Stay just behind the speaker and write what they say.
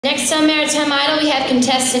Next on Maritime Idol, we have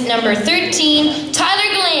contestant number 13,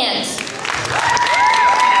 Tyler Gallant.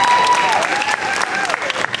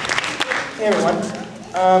 Hey everyone,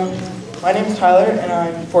 my name is Tyler and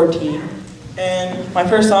I'm 14, and my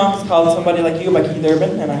first song is called Somebody Like You by Keith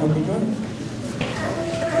Urban, and I hope you enjoy it.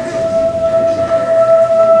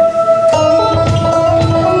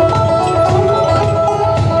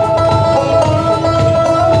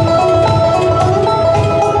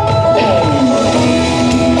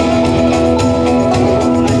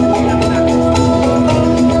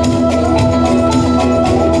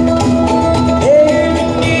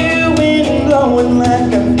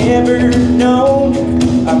 Like I've never known,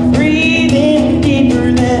 I'm breathing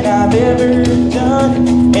deeper than I've ever done,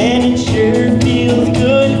 and it sure feels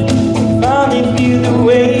good to finally feel the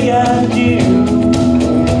way I do.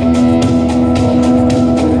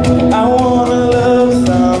 I wanna love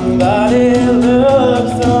somebody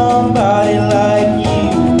like you.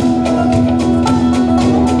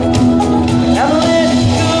 I'm letting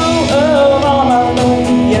go of all my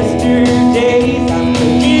lonely yesterdays. I'm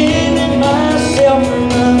forgiving myself for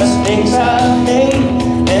the mistakes I've made,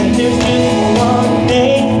 and there's just one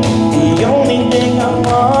thing, the only thing I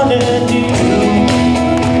wanna do.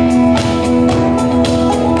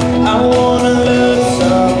 I wanna love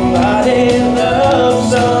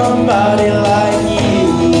somebody like you.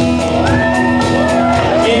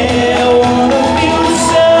 Yeah, I wanna feel the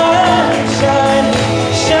sunshine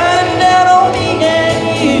shining down on me and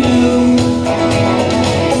you.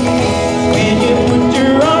 When you put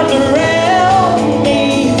your arms around me,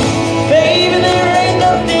 baby, there ain't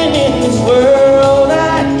nothing in this world I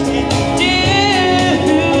can do.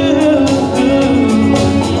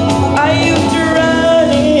 I used to run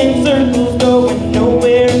in circles, going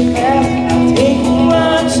nowhere fast. I take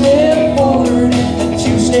one step forward and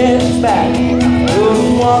two steps back.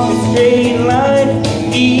 Couldn't walk a straight line,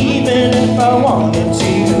 even if I wanted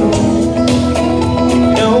to.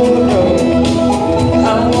 No, no, I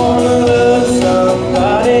wanna love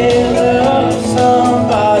somebody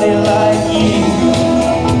like you.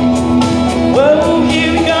 Whoa,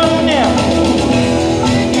 here we go now.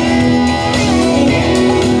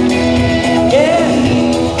 Yeah.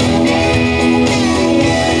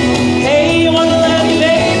 Hey, you wanna love me,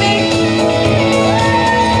 baby?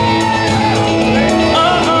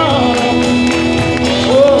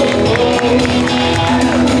 Whoa,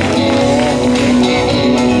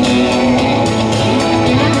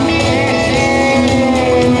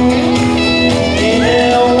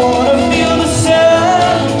 yeah, I wanna feel the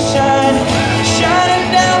sunshine shining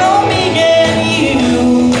down on me and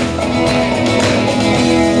you.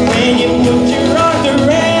 When you put your arms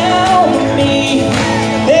around me,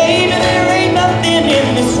 baby, there ain't nothing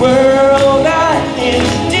in this world I can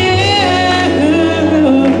do.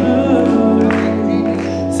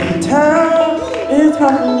 Sometimes it's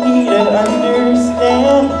hard for me to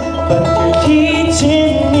understand, but you're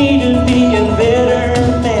teaching me to be a better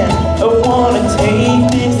man. I wanna take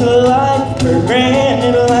this life for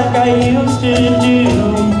granted like I used to do.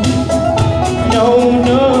 No,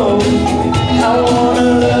 no, I wanna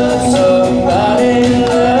love somebody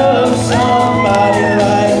like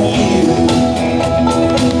you.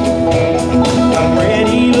 I'm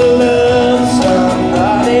ready to love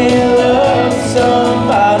somebody like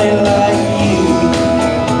you.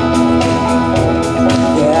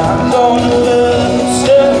 Yeah, I'm gonna love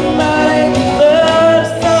somebody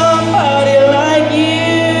like you.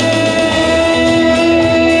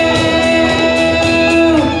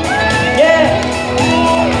 Yeah.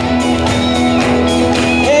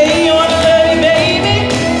 Hey, you wanna love me, baby?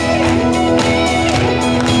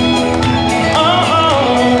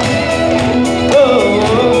 Whoa.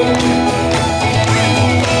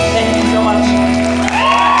 Thank you so much.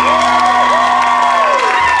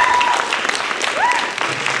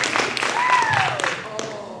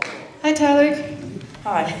 Hi, Tyler.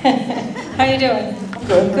 Hi. How you doing? I'm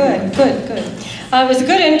good. Good. It was a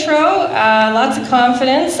good intro, lots of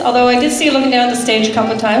confidence, although I did see you looking down the stage a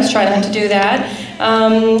couple of times, try not to do that.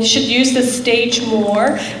 Should use the stage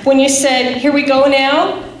more. When you said, here we go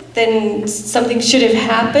now, then something should have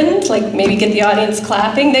happened, like maybe get the audience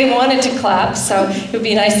clapping. They wanted to clap, so it would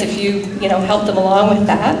be nice if you helped them along with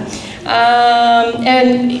that.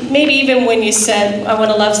 And maybe even when you said, I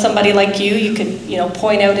want to love somebody like you, you could,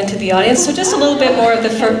 point out into the audience. So just a little bit more of the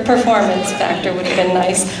performance factor would have been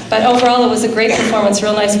nice. But overall, it was a great performance,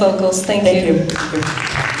 real nice vocals. Thank you.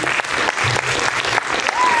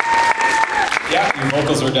 Yeah, your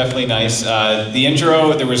vocals were definitely nice. The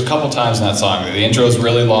intro, there was a couple times in that song. The intro was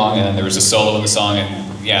really long, and then there was a solo in the song, and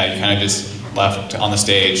yeah, you kind of just left on the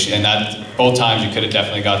stage, and that both times you could have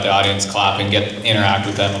definitely got the audience clapping, interact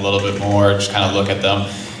with them a little bit more, just kind of look at them.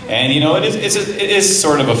 And you know, it is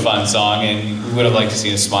sort of a fun song, and we would have liked to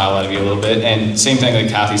see a smile out of you a little bit. And same thing like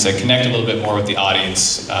Kathy said, connect a little bit more with the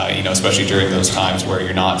audience, you know, especially during those times where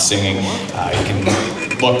you're not singing. You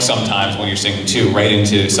can look sometimes when you're singing too, right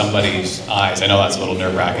into somebody's eyes. I know that's a little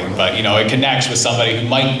nerve-wracking, but you know, it connects with somebody who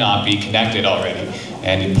might not be connected already.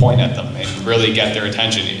 And you point at them and really get their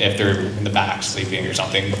attention if they're in the back sleeping or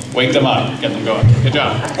something. Wake them up, get them going. Good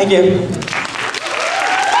job. Thank you.